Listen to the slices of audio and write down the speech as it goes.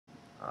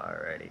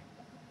Alrighty.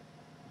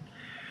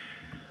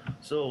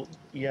 So,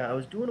 yeah, I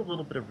was doing a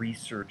little bit of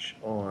research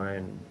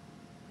on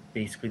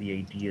basically the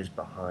ideas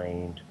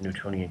behind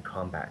Newtonian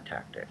combat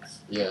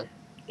tactics. Yeah.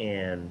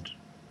 And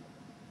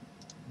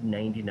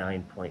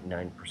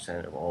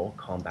 99.9% of all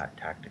combat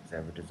tactics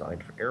ever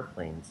designed for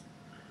airplanes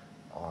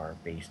are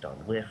based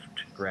on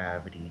lift,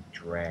 gravity,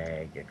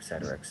 drag,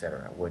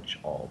 etc., which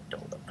all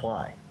don't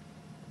apply.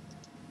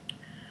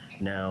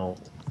 Now,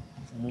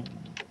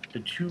 the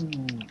two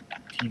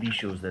TV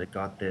shows that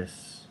got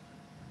this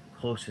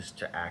closest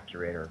to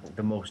accurate, or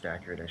the most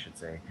accurate, I should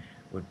say,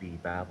 would be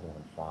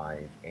Babylon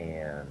 5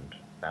 and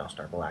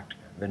Battlestar Galactica,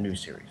 the new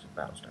series of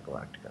Battlestar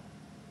Galactica.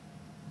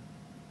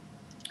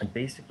 And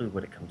basically,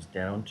 what it comes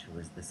down to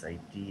is this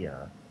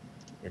idea.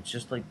 It's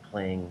just like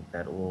playing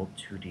that old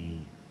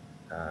 2D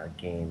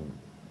game,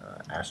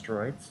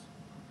 Asteroids,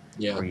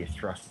 Yeah. where you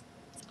thrust,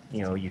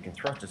 you can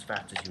thrust as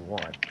fast as you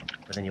want,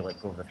 but then you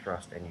let go of the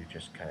thrust and you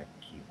just kind of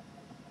keep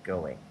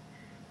going.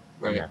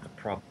 And Right. that's a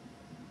problem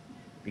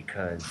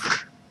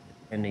because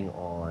depending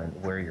on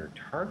where your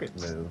target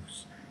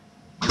moves,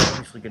 you're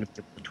obviously going to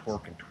be able to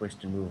torque and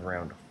twist and move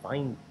around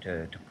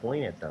to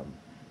point at them,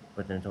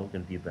 but then it's all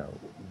going to be about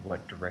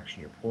what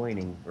direction you're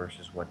pointing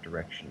versus what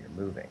direction you're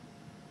moving.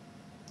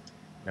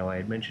 Now, I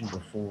had mentioned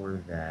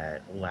before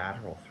that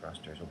lateral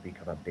thrusters will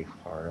become a big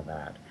part of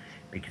that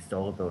because it's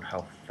all about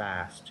how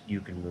fast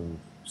you can move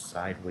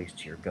sideways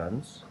to your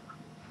guns.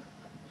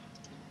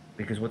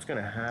 Because what's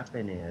going to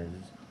happen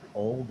is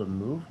all the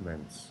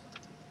movements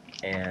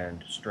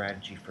and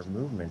strategy for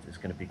movement is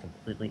going to be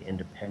completely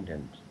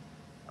independent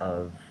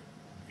of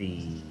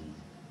the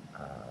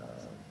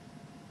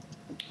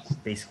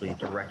basically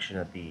direction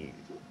that the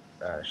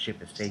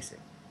ship is facing.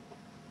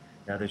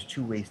 Now, there's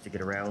two ways to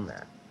get around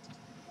that.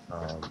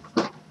 Um,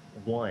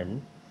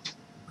 One,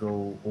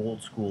 go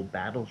old school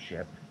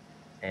battleship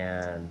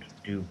and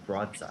do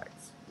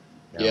broadsides.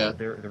 Now, Yeah.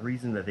 the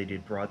reason that they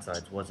did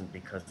broadsides wasn't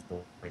because of the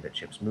way that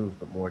ships move,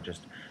 but more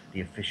just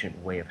the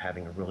efficient way of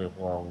having a really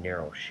long,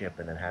 narrow ship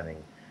and then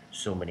having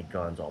so many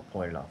guns all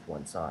pointed off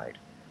one side.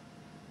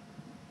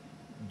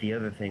 The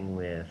other thing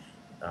with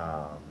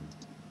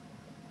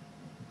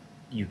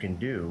you can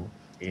do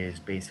is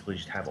basically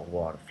just have a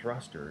lot of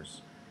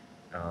thrusters,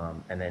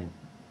 and then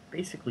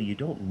basically you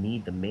don't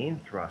need the main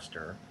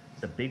thruster,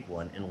 the big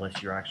one,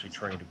 unless you're actually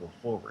trying to go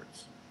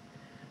forwards.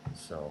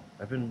 So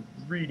I've been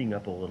reading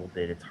up a little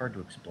bit. It's hard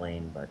to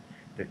explain, but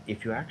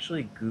if you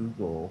actually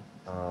Google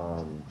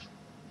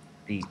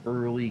the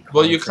early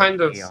Well,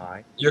 concept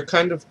AI, you're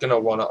kind of gonna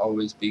want to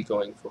always be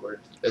going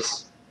forward.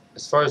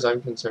 As far as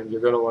I'm concerned,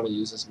 you're gonna want to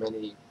use as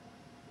many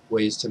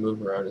ways to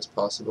move around as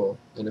possible.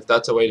 And if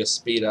that's a way to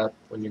speed up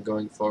when you're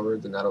going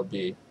forward, then that'll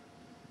be,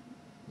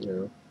 you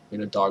know,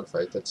 in a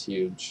dogfight, that's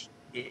huge.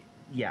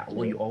 yeah, You well,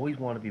 know, you always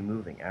want to be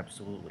moving,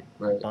 absolutely,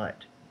 right?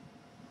 but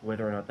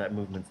whether or not that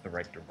movement's the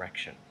right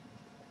direction.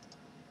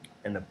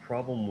 And the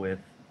problem with,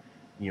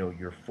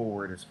 your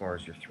forward as far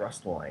as your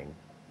thrust line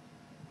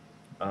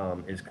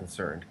is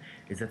concerned,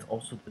 is that's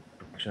also the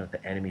direction that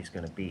the enemy's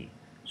going to be.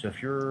 So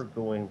if you're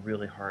going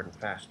really hard and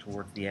fast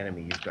towards the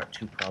enemy, you've got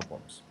two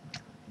problems.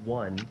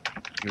 One,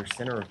 your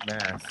center of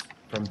mass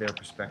from their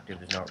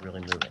perspective is not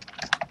really moving.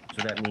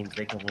 So that means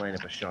they can line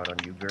up a shot on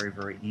you very,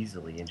 very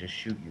easily and just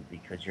shoot you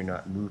because you're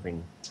not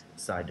moving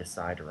side to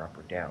side or up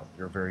or down.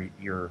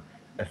 You're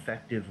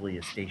effectively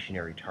a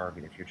stationary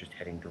target if you're just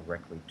heading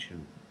directly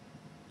to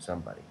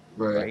somebody,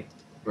 Right. right?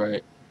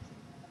 Right.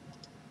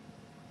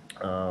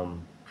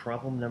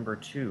 Problem number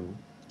two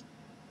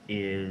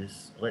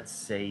is, let's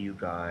say you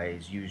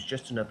guys use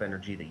just enough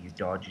energy that you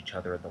dodge each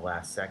other at the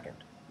last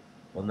second.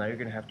 Well, now you're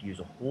going to have to use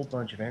a whole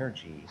bunch of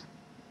energy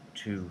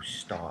to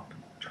stop,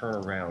 turn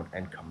around,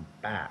 and come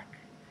back.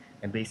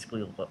 And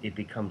basically, it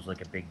becomes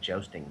like a big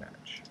jousting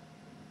match.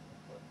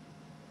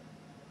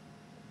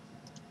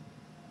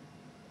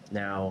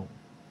 Now,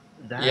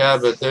 Yeah,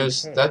 that's but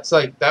there's okay. that's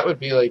like that would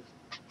be like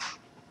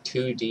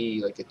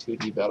 2D, like a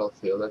 2D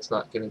battlefield. That's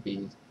not gonna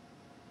be,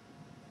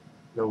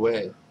 no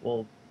way.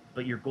 Well,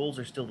 but your goals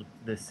are still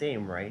the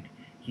same, right?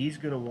 He's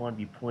going to want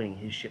to be pointing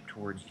his ship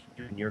towards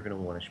you, and you're going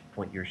to want to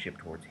point your ship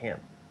towards him.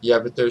 Yeah,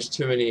 but there's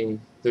too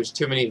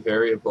many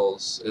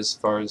variables as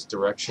far as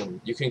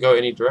direction. You can go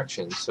any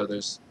direction, so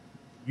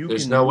You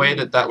there's can no way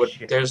move that your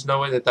ship. there's no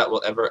way that that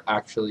will ever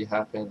actually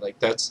happen. Like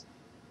that's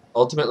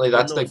ultimately Well,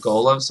 that's no, the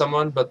goal of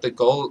someone, but the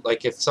goal,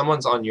 like if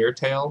someone's on your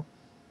tail,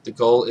 the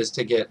goal is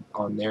to get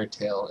on their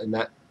tail, and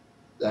that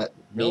no.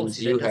 means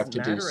See, that you have doesn't to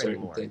do matter certain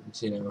anymore.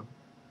 things, you know.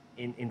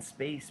 In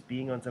space,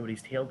 being on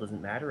somebody's tail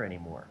doesn't matter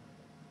anymore.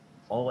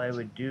 All I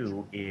would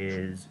do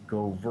is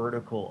go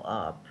vertical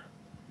up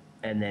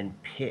and then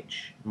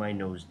pitch my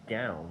nose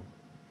down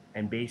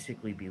and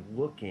basically be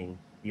looking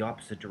the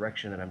opposite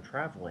direction that I'm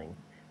traveling.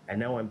 And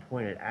now I'm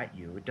pointed at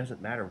you. It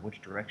doesn't matter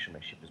which direction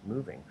my ship is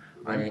moving.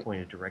 I'm Right.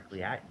 pointed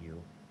directly at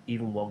you,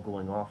 even while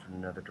going off in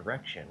another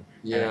direction,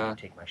 and I Yeah. can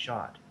take my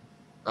shot.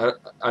 I,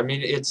 I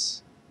mean,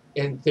 it's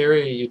in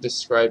theory you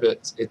describe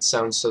it. It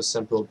sounds so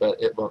simple,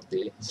 but it won't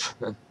be.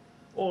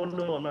 Oh,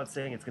 no, I'm not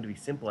saying it's going to be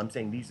simple. I'm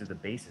saying these are the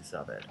basis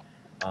of it.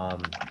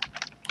 Um,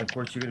 Of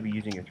course, you're going to be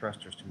using your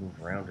thrusters to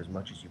move around as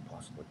much as you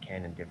possibly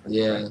can in different Yeah,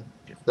 directions.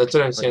 that's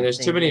what I'm But saying. the There's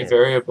too thing many is,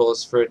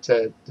 variables for it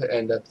to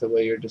end up the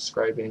way you're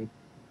describing.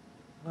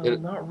 well, It,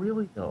 not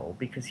really though,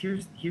 because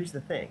here's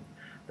the thing.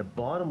 The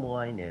bottom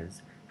line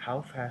is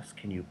how fast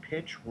can you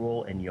pitch,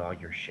 roll, and yaw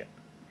your ship?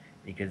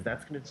 Because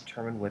that's going to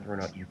determine whether or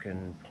not you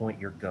can point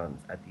your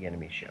guns at the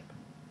enemy ship.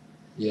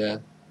 yeah,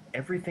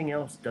 Everything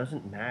else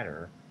doesn't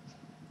matter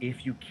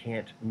if you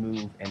can't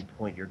move and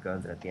point your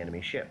guns at the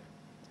enemy ship.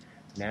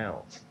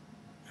 Now,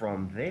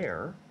 from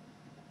there,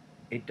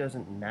 it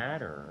doesn't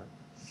matter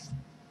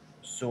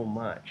so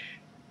much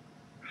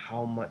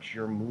how much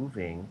you're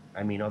moving.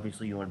 I mean,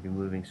 obviously, you want to be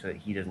moving so that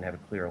he doesn't have a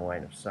clear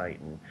line of sight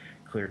and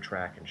clear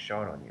track and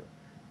shot on you.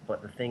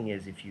 But the thing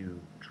is, if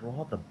you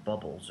draw the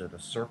bubbles or the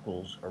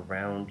circles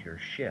around your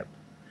ship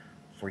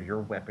for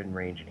your weapon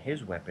range and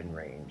his weapon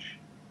range,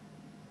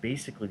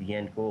 basically the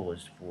end goal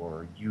is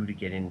for you to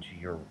get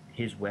into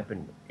his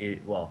weapon,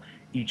 well,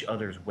 each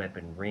other's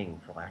weapon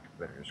ring, for lack of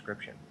a better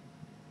description,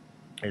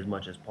 as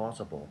much as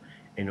possible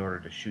in order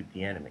to shoot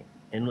the enemy,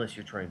 unless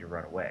you're trying to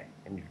run away,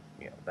 and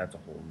that's a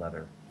whole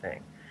other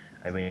thing.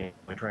 I mean, when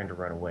you're trying to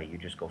run away, you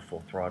just go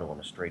full throttle in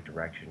a straight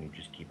direction. You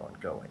just keep on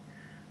going,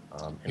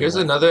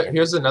 unless the enemy.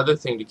 here's another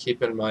thing to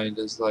keep in mind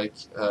is like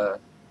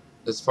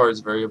as far as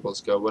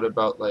variables go. What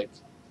about like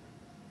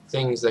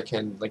things that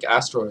can like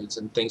asteroids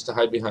and things to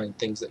hide behind,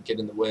 things that get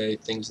in the way,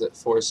 things that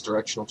force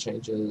directional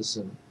changes,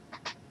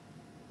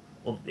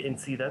 Well, and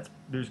see, there's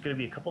going to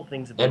be a couple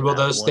things and about will that.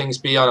 those One, things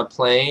be on a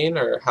plane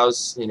or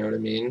how's you know what I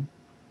mean?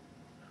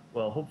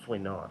 well, hopefully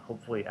not.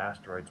 Hopefully,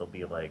 asteroids will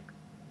be like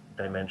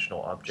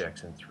dimensional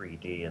objects in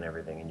 3D and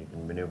everything, and you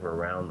can maneuver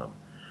around them.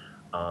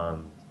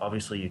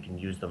 Obviously, you can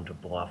use them to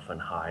bluff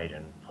and hide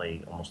and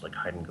play almost like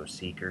hide and go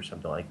seek or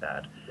something like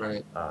that.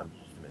 Right.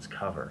 Use them as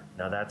cover.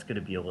 Now, that's going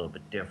to be a little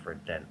bit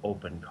different than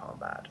open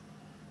combat.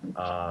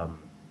 Um,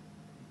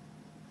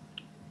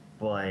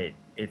 but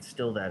it's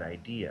still that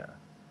idea.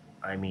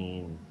 I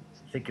mean,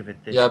 think of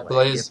it Yeah, this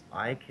way: if Blaze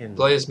I can,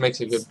 Blaze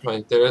makes a good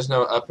point. There is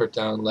no up or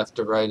down, left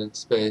or right in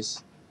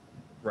space.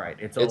 right,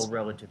 it's all It's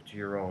relative to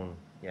your own,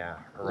 yeah,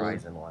 yeah.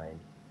 horizon line.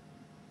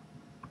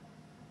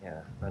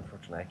 Yeah,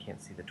 unfortunately, I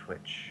can't see the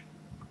Twitch.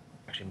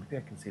 Actually, maybe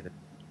I can see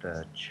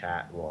the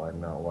chat while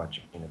I'm not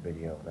watching the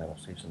video. That'll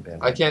save some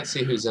I bandwidth. can't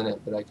see who's in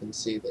it, but I can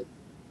see that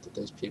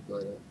there's people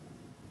in it.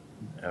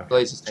 Okay.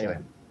 Blaze is Anyway,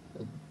 chatting.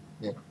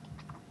 Yeah.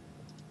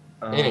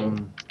 Anyway,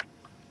 um,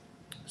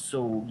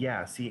 so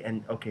yeah, see,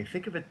 and okay,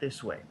 think of it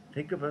this way.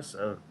 Think of us,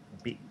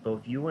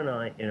 both you and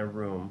I, in a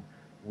room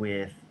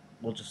with,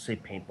 we'll just say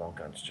paintball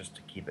guns, just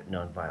to keep it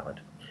non-violent.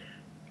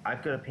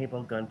 I've got a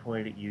paintball gun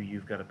pointed at you.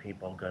 You've got a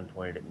paintball gun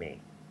pointed at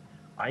me.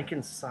 I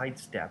can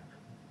sidestep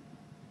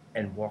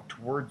and walk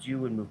towards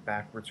you and move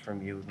backwards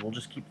from you. And we'll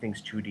just keep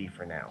things 2D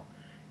for now.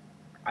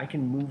 I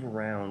can move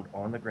around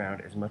on the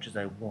ground as much as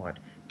I want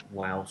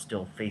while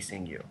still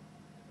facing you.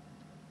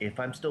 If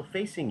I'm still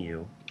facing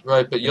you,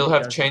 right, but then you'll it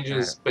have doesn't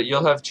matter. changes. But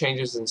you'll have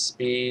changes in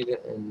speed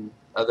and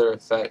other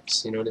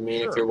effects. You know what I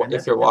mean? Sure, and If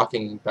that's you're and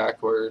walking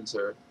backwards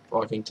or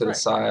walking to the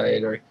right, and I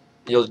side, or agree.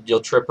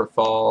 you'll trip or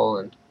fall,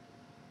 and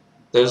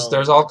Well,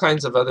 there's all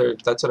kinds of other.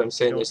 That's what I'm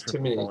you saying. don't There's too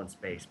trip or many. fall in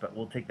space, but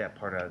we'll take that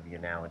part out of the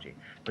analogy.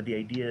 But the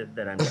idea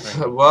that I'm trying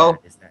to get at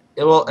Well, is that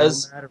it will no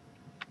matter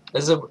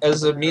as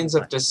no a matter means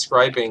of what,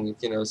 describing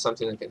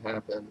something that can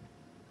happen.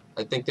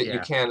 I think that you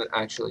yeah, can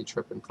actually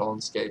trip and fall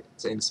in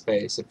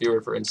space if you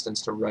were, for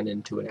instance, to run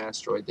into an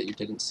asteroid that you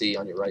didn't see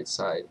on your right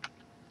side,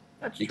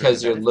 that's true.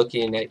 because you're That is,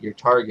 looking at your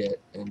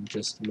target and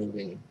just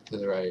moving to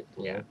the right.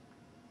 yeah,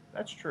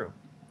 that's true.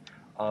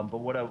 But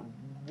what I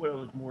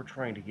was more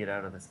trying to get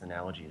out of this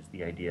analogy is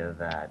the idea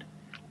that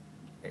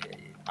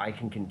I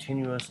can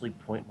continuously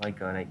point my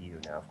gun at you.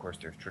 Now, of course,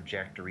 there's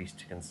trajectories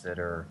to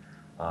consider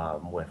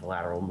with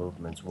lateral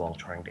movements while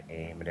trying to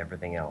aim and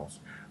everything else.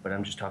 But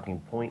I'm just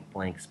talking point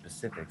blank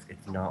specifics.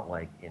 It's not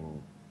like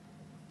in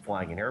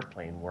flying an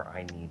airplane where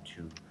I need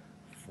to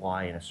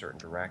fly in a certain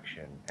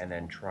direction and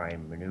then try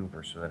and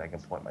maneuver so that I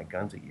can point my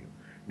guns at you.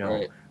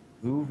 No, Right,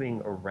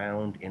 moving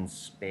around in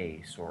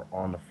space or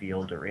on the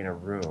field or in a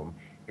room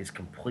is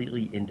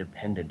completely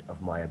independent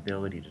of my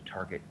ability to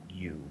target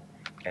you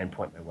and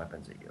point my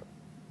weapons at you,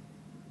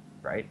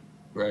 right?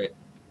 right,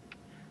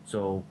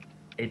 So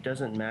it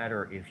doesn't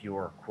matter if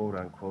you're quote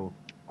unquote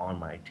on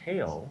my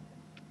tail,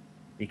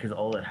 because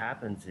all that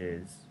happens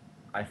is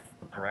I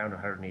flip around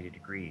 180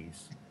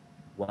 degrees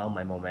while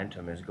my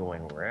momentum is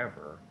going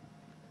wherever,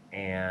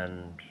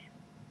 and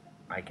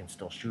I can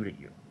still shoot at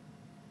you.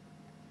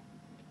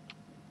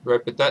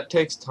 right. But that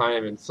takes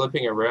time and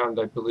flipping around.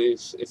 I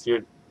believe if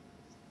you're,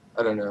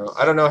 I don't know.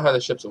 I don't know how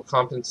the ships will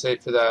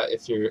compensate for that.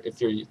 If you're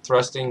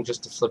thrusting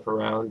just to flip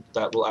around,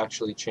 that will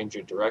actually change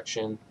your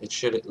direction. It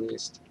should at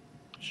least.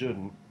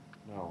 Shouldn't.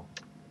 No.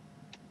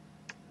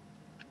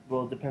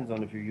 Well, it depends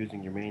on if you're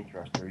using your main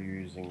thruster or you're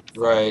using side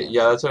Right,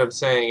 yeah, that's what thrusters. I'm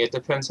saying. It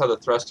depends how the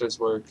thrusters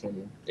work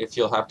and if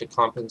you'll have to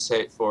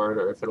compensate for it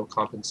or if it'll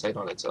compensate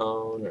on its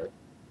own or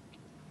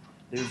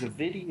There's a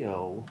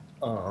video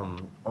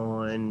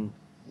on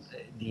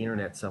the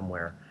internet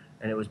somewhere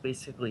and it was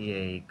basically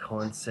a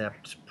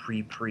concept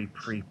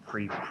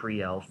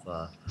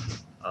pre-alpha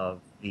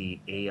of the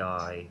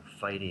AI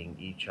fighting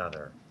each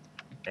other.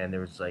 And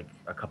there was like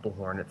a couple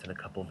Hornets and a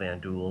couple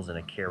Vanduuls and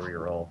a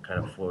carrier all kind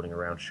of floating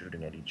around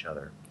shooting at each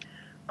other.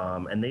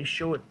 And they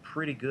show it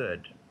pretty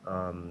good.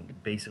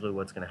 Basically,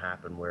 what's going to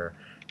happen where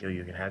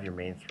you can have your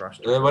main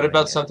And thruster then what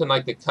about running, and something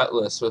like the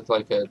Cutlass with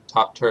like a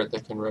top turret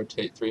that can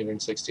rotate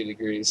 360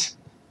 degrees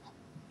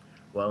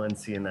well, and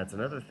seeing that's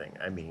another thing.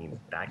 I mean,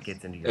 that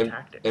gets into your and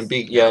tactics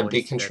be yeah now and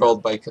be instead of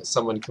controlled by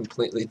someone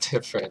completely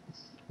different.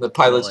 The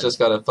well, pilot's and just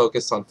got to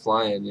focus on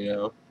flying, you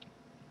know.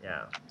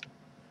 yeah,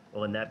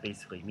 well, and that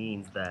basically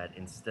means that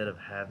instead of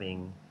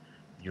having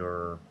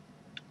your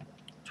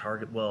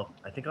target, well,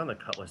 I think on the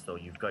Cutlass though,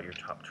 you've got your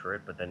top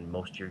turret, but then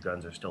most of your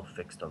guns are still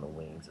fixed on the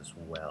wings as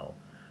well.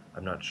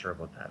 I'm not sure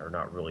about that, or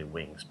not really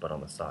wings, but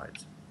on the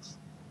sides,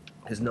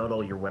 because not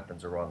all your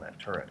weapons are on that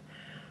turret.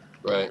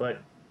 Right.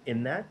 But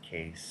in that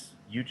case,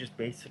 you just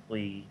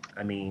basically,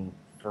 I mean,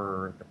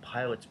 for the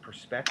pilot's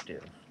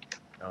perspective,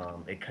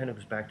 it kind of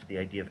goes back to the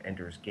idea of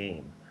Ender's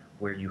Game,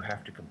 where you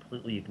have to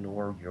completely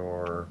ignore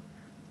your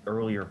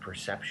earlier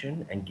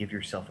perception and give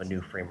yourself a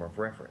new frame of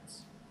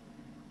reference.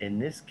 In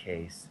this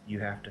case, you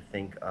have to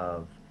think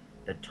of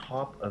the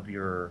top of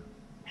your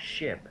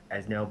ship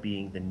as now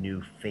being the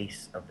new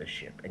face of the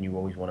ship, and you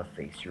always want to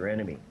face your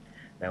enemy.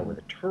 Now, with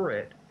a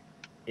turret,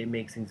 it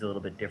makes things a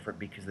little bit different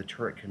because the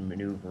turret can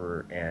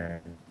maneuver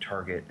and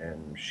target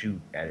and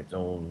shoot at its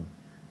own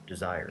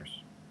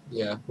desires.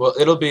 Yeah. Well,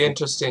 it'll be So,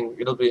 interesting.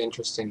 It'll be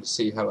interesting to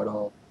see how it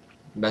all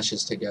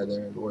meshes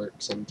together and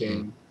works in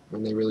mm, game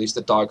when they release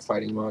the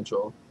dogfighting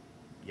module.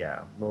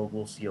 yeah,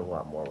 we'll see a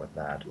lot more with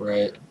that.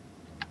 Right.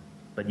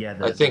 But yeah,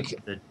 I think.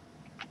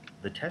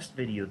 the test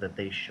video that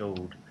they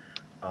showed,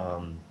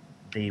 um,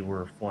 they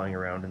were flying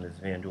around in this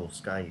Vanduul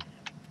Scythe,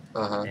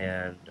 Uh-huh.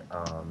 and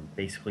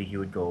basically he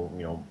would go,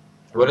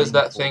 What is 30,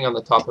 that 40. thing on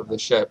the top of the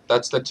ship?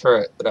 That's the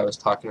turret that I was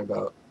talking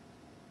about.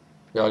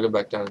 Yeah, I'll go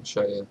back down and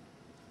show you.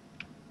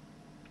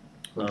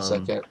 One Um,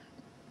 second.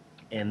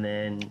 and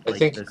then I like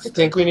think the I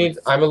think we Scythe would. need.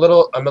 I'm a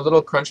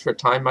little crunched for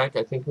time, Mike.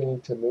 I think we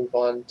need to move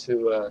on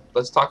to.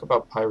 Let's talk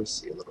about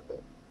piracy a little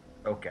bit.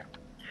 Okay.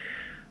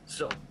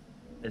 So,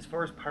 as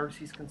far as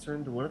piracy is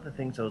concerned, one of the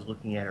things I was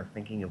looking at or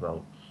thinking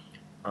about,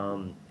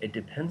 it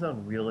depends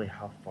on really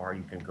how far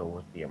you can go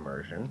with the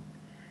immersion.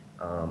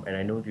 And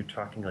I know you're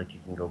talking like you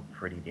can go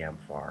pretty damn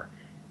far.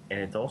 And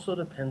it also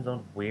depends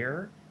on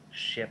where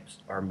ships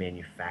are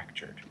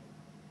manufactured.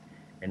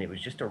 And it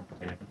was just a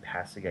random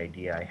passing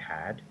idea I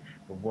had.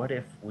 But what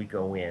if we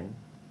go in,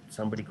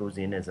 somebody goes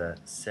in as a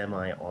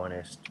semi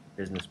honest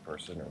business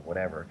person or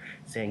whatever,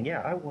 saying,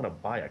 yeah, I want to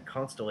buy a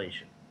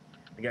constellation.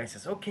 The guy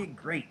says, okay,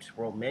 great.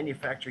 We'll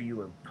manufacture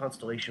you a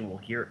constellation. We'll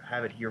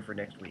have it here for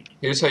next week.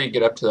 Here's how you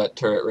get up to that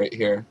turret right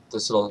here.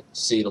 This little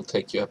seat will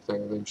take you up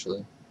there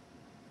eventually.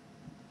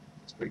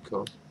 It's pretty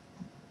cool.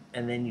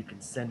 And then you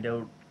can send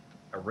out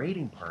a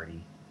raiding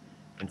party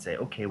and say,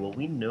 okay, well,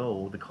 we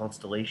know the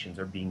constellations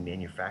are being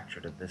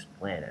manufactured at this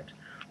planet.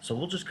 So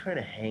we'll just kind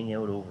of hang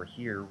out over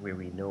here where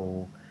we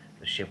know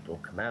the ship will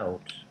come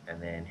out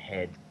and then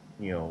head,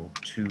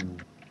 to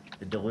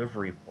the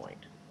delivery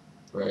point.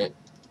 Right.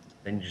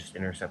 Then you just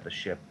intercept the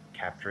ship,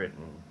 capture it,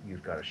 and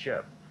you've got a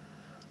ship.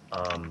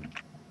 Um,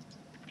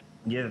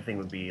 the other thing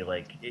would be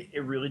like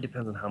it really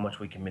depends on how much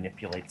we can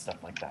manipulate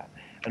stuff like that,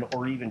 and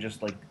or even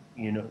just like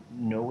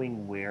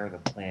knowing where the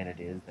planet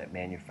is that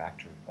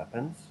manufactures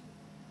weapons,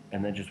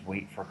 and then just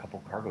wait for a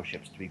couple cargo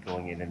ships to be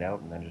going in and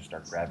out, and then just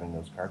start grabbing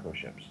those cargo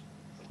ships.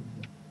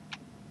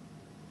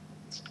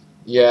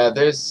 Yeah.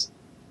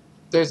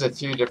 There's a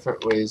few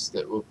different ways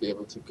that we'll be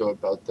able to go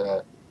about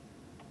that.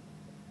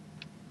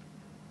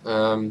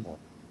 Um,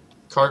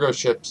 Cargo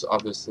ships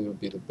obviously would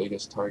be the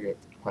biggest target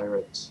for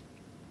pirates.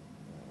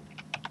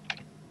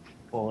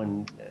 Well,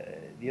 and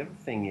the other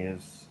thing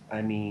is,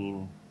 I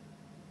mean,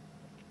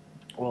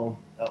 well,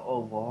 a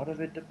lot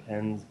of it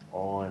depends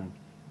on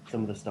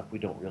some of the stuff we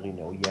don't really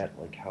know yet,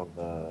 like how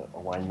the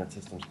alignment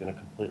system's going to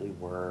completely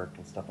work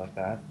and stuff like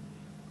that.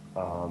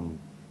 Um,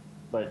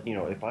 but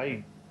if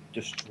I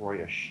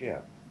destroy a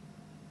ship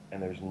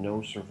and there's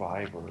no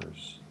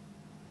survivors,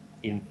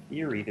 in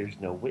theory, there's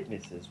no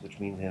witnesses, which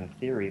means in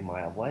theory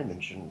my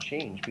alignment shouldn't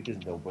change because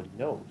nobody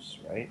knows,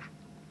 right?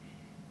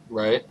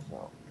 Right.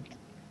 So,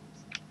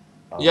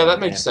 Yeah, that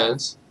and makes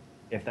sense.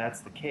 if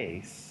that's the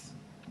case,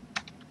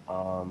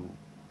 um,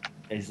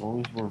 as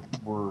long as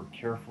we're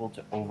careful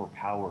to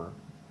overpower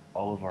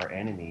all of our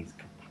enemies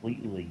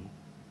completely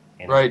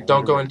and Right.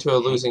 Don't go obliterate into a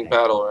losing anything,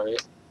 battle.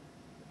 Right.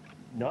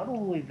 not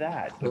only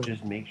that, but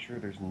just make sure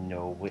there's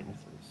no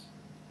witnesses.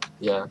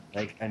 Yeah.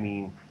 Like, I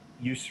mean,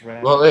 you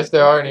Well, surrender. if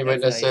there are Okay, any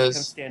that's nice.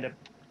 Come witnesses, stand up.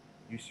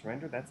 You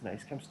surrender. That's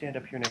nice. Come stand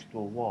up here next to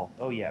a wall.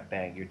 Oh yeah,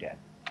 bang, you're dead.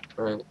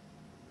 right.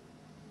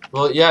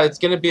 Well, yeah, it's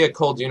gonna be a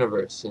cold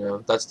universe,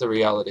 That's the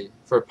reality.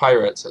 For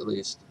pirates, at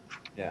least.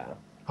 Yeah.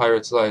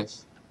 Pirate's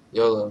life.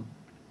 YOLO.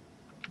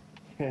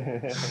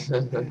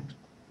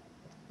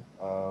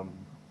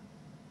 um,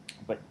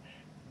 but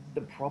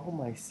the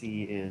problem I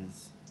see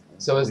is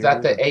So is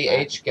that where the the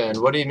back AH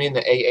gun? What do you mean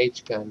the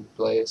AH gun,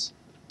 Blaze?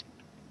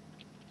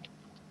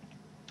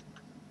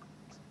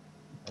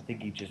 I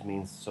think he just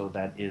means so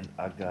that is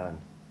a gun.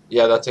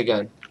 Yeah, that's a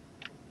gun.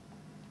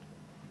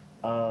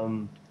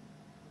 Um,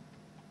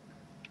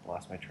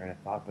 lost my train of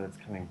thought, but it's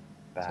coming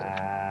So,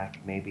 back.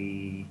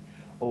 Maybe.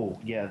 Oh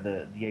yeah,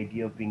 the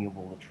idea of being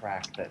able to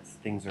track that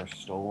things are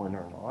stolen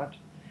or not,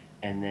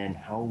 and then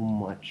how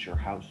much or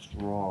how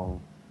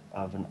strong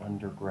of an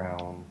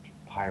underground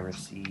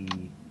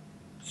piracy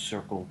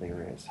circle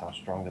there is, how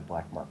strong the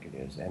black market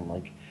is, and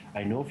like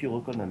I know if you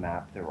look on the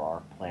map, there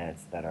are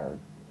planets that are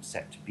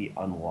set to be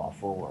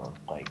unlawful or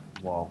like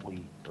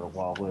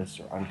lawless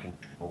or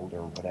uncontrolled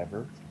or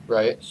whatever.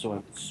 right. So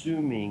I'm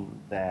assuming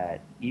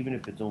that even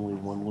if it's only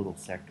one little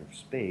sector of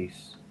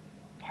space,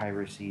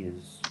 piracy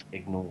is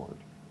ignored,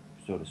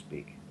 so to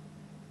speak.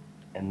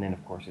 And then,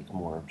 of course, it's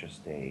more of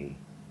just a,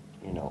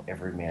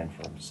 every man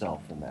for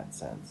himself in that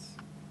sense.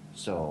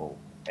 So,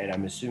 and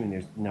I'm assuming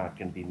there's not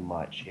going to be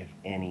much, if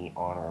any,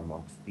 honor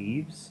amongst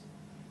thieves.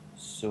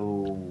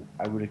 So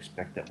I would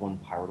expect that one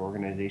pirate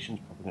organization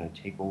is probably going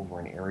to take over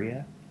an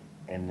area,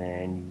 and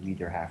then you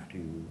either have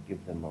to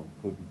give them a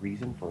good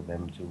reason for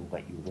them to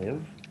let you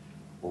live,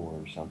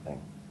 or something.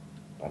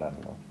 But I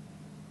don't know.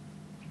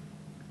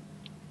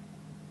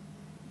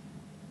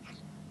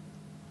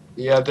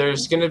 Yeah,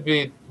 there's gonna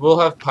be. We'll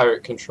have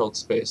pirate-controlled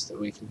space that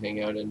we can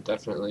hang out in.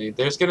 Definitely.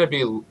 There's gonna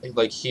be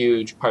like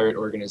huge pirate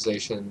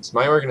organizations.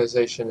 My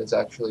organization is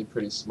actually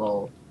pretty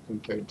small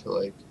compared to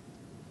like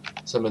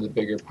some of the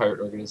bigger pirate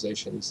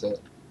organizations that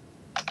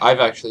I've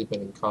actually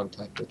been in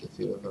contact with a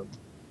few of them.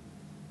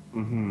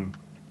 Mm-hmm.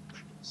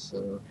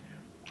 So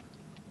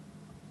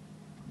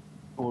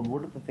Well, and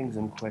one of the things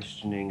I'm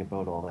questioning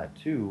about all that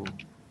too,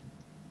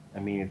 I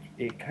mean,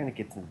 it kind of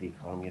gets into the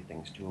economy of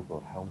things too,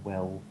 about how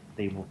well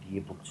they will be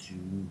able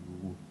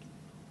to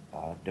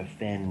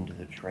defend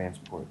the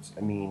transports.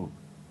 I mean,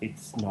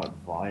 it's not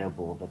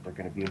viable that they're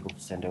going to be able to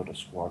send out a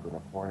squadron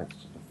of Hornets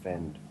to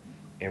defend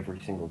every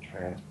single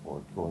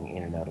transport going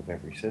in and out of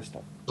every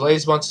system.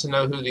 Blaze wants to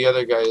know who the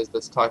other guy is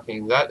that's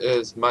talking. That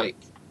is Mike,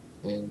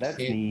 and That's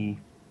me.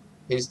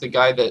 he's the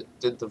guy that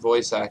did the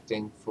voice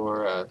acting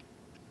for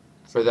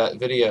that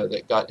video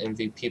that got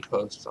MVP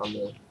posts on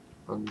the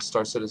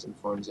Star Citizen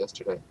forums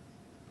yesterday,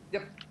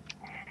 Yep.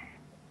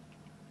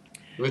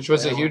 which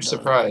was a Well, it huge doesn't take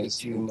surprise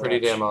too and pretty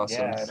damn much.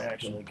 awesome. Yeah, it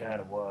actually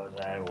kind of was.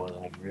 I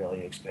wasn't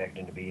really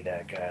expecting to be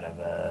that kind of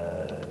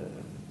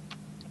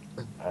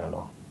I don't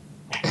know.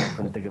 I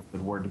couldn't think of a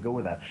good word to go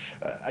with that.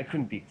 I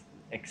couldn't be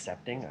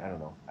accepting. I don't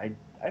know.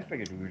 I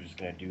figured we were just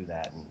gonna do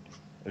that, and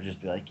it would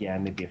just be like, yeah,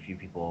 maybe a few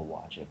people will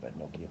watch it, but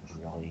nobody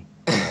will really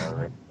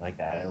care like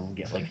that. It'll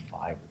get like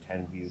 5 or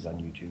 10 views on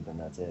YouTube, and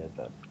that's it.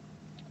 But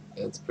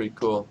It's pretty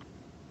cool.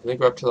 I think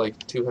we're up to like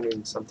 200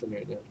 and something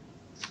right now.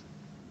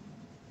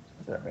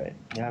 that's all right.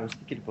 Yeah, I was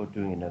thinking about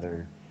doing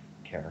another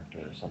character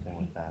or something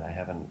like that. I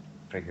haven't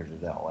figured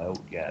it all out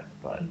yet,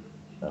 but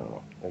I don't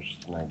know. There's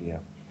just an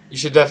idea. You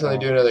should definitely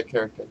do Um, another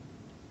character.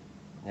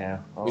 yeah,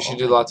 We I'll should do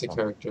think of lots of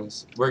something.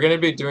 characters. We're going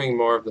to be doing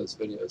more of those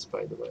videos,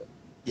 by the way.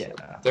 Yeah,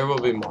 So there will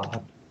be I'll more. have to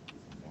think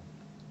of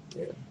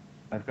something. Yeah.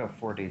 I've got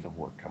 4 days of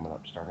work coming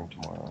up starting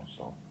tomorrow,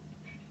 so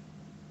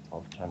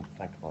I'll have time to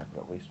think about it,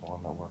 at least while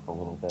I'm at work a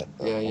little bit.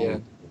 But Yeah, yeah.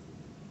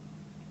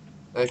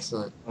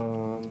 Excellent.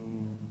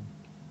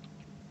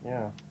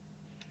 yeah.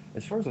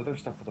 As far as other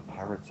stuff with the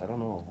pirates, I don't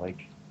know.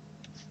 Like,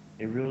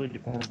 it really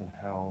depends on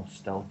how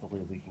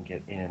stealthily we can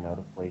get in and out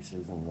of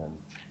places, and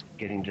then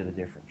getting to the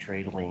different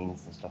trade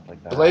lanes and stuff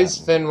like that. Blaze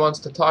And Finn wants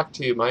to talk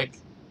to you, Mike,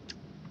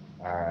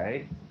 all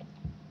right,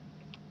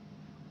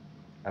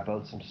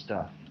 about some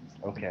stuff.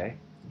 Okay.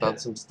 about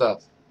some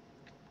stuff.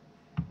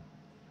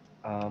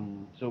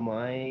 So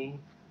my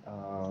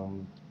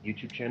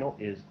YouTube channel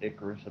is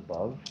Icarus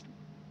Above,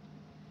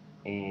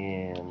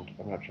 and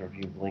I'm not sure if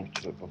you've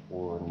linked to it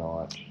before or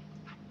not.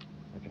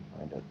 I can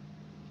find it.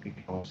 You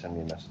can always send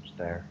me a message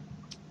there.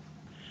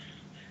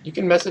 You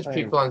can message I,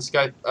 people on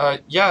Skype.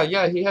 Yeah,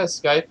 yeah, he has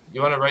Skype.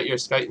 You want to write your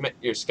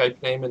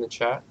Skype name in the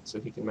chat so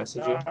he can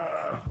message you?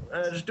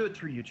 just do it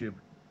through YouTube,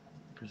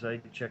 because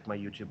I check my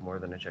YouTube more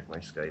than I check my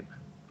Skype.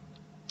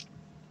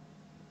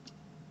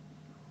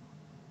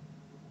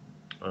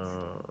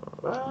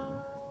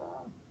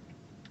 Ah.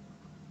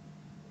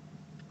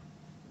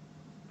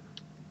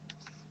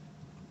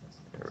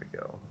 There we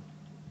go.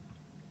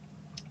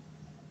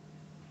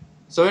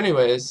 So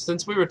anyways,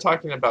 since we were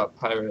talking about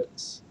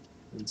pirates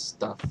and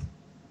stuff,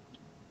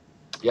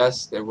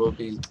 yes, there will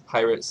be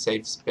pirate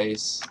safe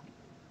space.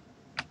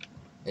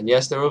 And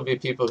yes, there will be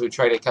people who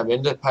try to come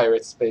into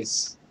pirate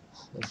space.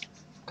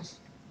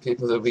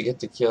 People that we get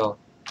to kill.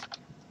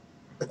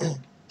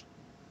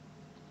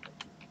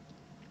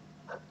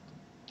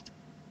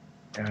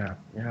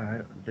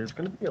 Yeah. There's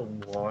going to be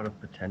a lot of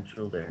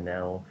potential there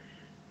now.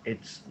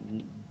 It's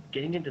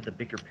getting into the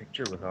bigger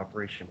picture with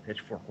Operation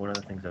Pitchfork. One of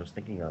the things I was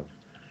thinking of.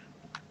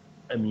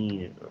 I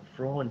mean,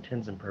 for all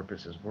intents and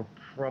purposes, we're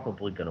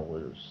probably going to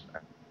lose. I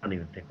don't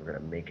even think we're going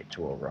to make it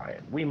to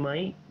Orion. We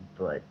might,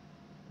 but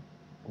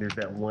there's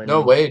that No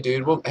one. way,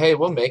 dude. Hey,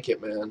 we'll make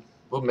it, man.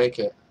 We'll make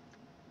it.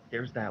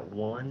 there's that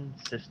one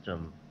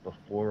system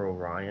before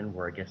Orion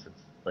where I guess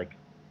it's like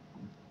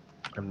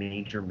a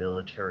major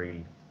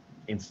military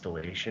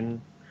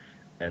installation,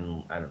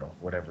 and I don't know,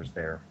 whatever's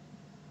there.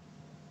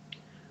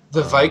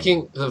 Um,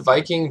 The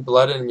Viking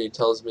blood in me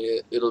tells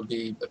me it'll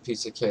be a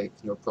piece of cake,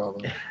 no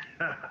problem.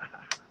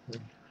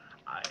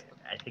 I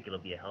I think it'll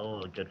be a hell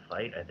of a good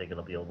fight. I think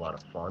it'll be a lot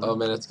of Oh fun.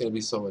 man, it's gonna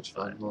be so much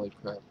fun. But Holy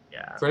crap.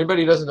 yeah, For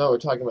anybody who doesn't know what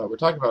we're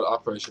talking about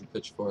Operation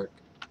Pitchfork.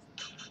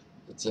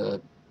 It's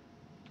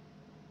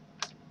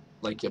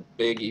like a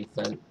big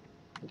event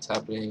that's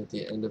happening at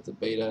the end of the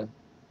beta.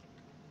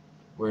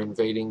 We're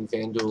invading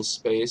Vandal's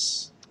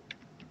space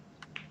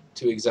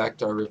to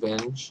exact our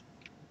revenge.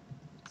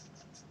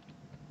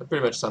 That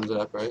pretty much sums it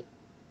up, right?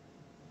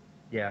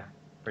 yeah,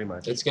 pretty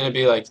much. It's gonna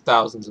be like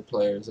thousands of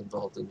players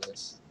involved in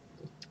this.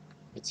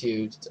 It's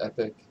huge, it's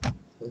epic.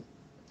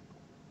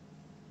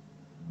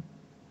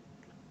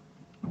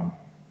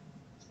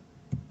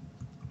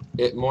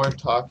 More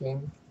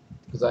talking,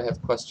 because I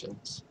have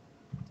questions.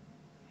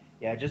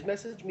 Yeah, just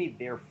message me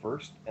there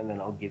first, and then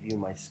I'll give you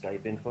my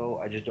Skype info.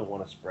 I just don't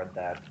want to spread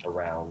that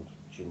around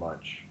too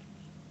much.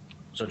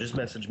 So just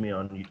message me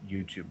on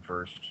YouTube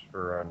first,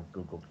 or on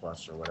Google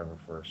Plus, or whatever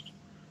first,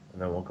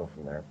 and then we'll go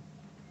from there.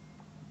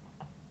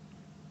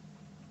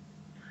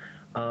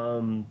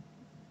 Um,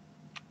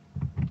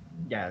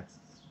 yeah,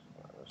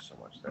 there's so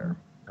much there.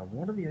 Now,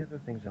 one of the other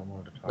things I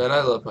wanted to talk Man, I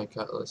about. love my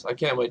cutlass. I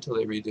can't wait till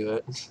they redo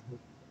it.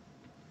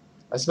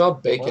 I smell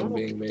bacon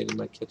being made in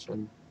my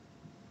kitchen.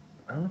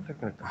 I don't know if they're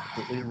going to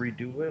completely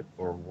redo it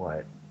or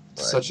what.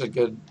 But Such a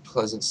good,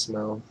 pleasant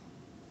smell.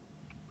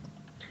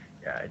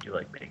 yeah, I do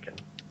like bacon.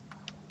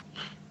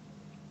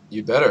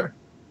 You better.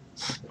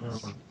 I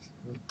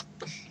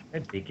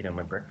had bacon on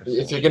my breakfast.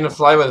 If you're gonna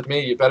fly with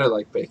me, you better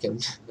like bacon.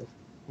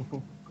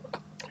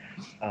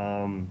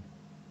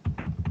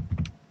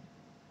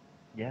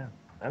 Yeah,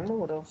 I don't know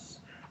what else.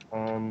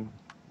 I'm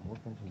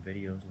working on some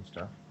videos and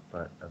stuff,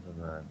 but other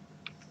than that.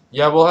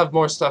 Yeah, we'll have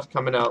more stuff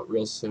coming out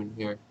real soon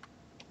here.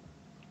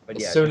 But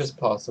As yeah, soon as just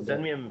possible.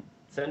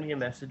 send me a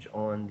message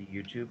on the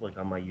YouTube, like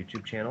on my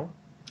YouTube channel,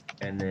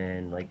 and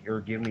then like or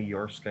give me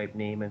your Skype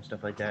name and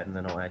stuff like that, and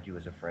then I'll add you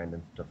as a friend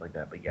and stuff like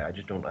that. But yeah, I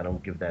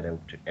don't give that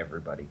out to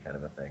everybody, kind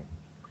of a thing.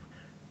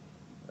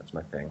 That's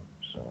my thing.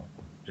 So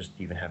just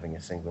even having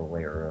a single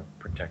layer of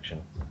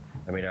protection.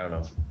 I mean, I don't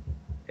know.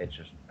 It's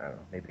just I don't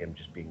know. Maybe I'm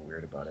just being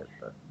weird about it,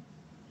 but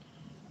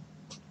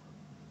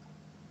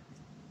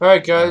All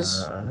right,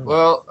 guys. I don't know.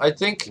 Well, I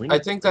think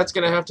Link. that's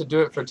gonna have to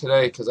do it for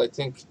today because I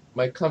think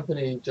my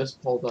company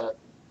just pulled up.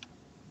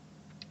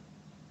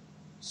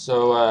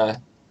 So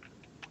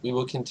we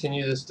will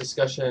continue this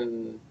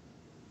discussion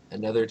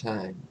another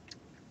time.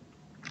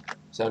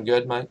 Sound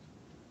good, Mike?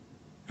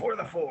 For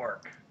the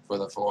fork. For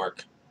the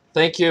fork.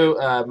 Thank you,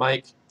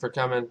 Mike, for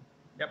coming.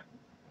 Yep.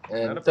 Not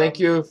And a thank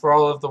problem. you for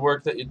all of the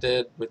work that you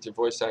did with your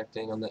voice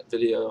acting on that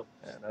video.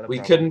 Yeah, not a We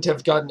problem. couldn't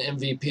have gotten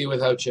MVP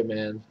without you,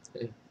 man.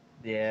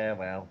 Yeah,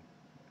 well,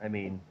 I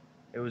mean,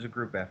 it was a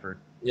group effort.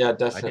 Yeah, I did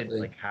definitely.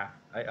 like half.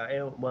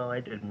 I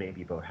did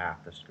maybe about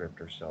half the script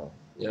or so,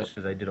 Yeah, just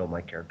because I did all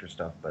my character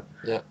stuff. But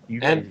yeah. you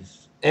And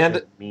guys and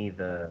showed me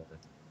the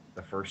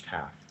first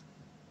half.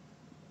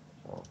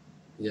 So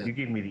yeah. you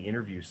gave me the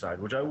interview side,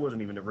 which I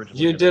wasn't even originally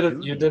gonna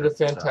do You the did a interview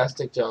side.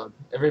 fantastic job.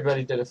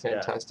 Everybody did a Yeah,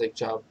 fantastic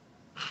job.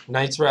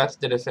 Knight's Wrath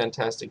did a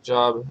fantastic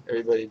job.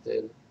 Everybody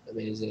did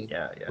amazing.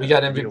 yeah, We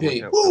yeah. got The video worked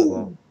MVP. out really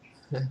well.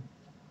 Woo!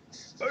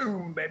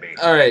 Boom, baby.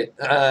 All right.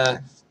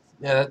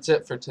 Yeah, that's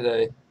it for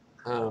today.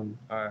 All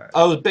right.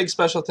 Oh, big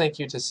special thank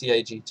you to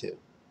CIG too.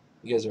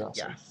 You guys are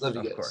awesome. Yes, Love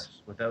you of guys. course.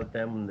 Without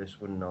them, this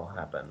wouldn't all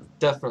happen.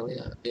 Definitely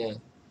not. Yeah.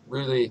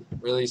 Really,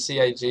 really,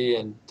 CIG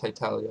and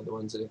Titali are the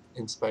ones that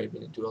inspired me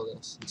to do all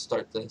this and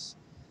start this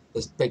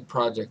big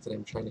project that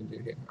I'm trying to do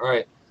here. All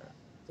right. So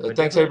But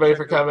thanks definitely everybody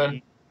check for out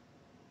coming.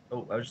 the.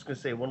 Oh, I was just gonna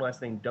say one last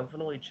thing.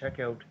 Definitely check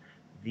out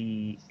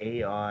the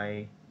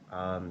AI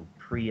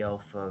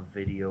pre-alpha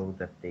video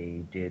that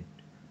they did.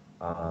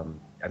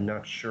 I'm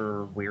not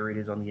sure where it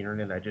is on the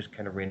internet. I just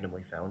kind of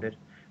randomly found it,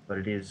 but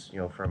it is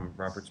from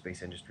Robert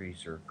Space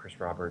Industries or Chris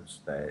Roberts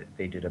that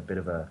they did a bit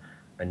of a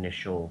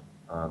initial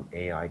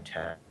AI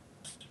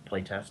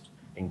play test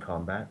in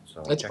combat.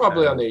 So It's check that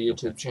probably on out. their You'll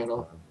YouTube catch some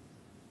channel. fun.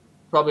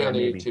 Probably Yeah, on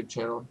their maybe. YouTube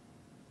channel.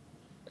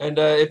 And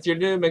if you're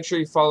new, make sure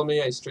you follow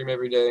me. I stream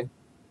every day.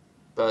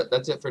 But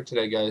that's it for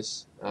today,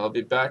 guys. I'll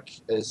be back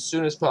as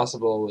soon as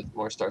possible with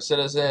more Star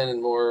Citizen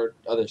and more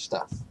other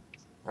stuff.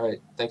 All right.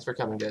 Thanks for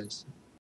coming, guys.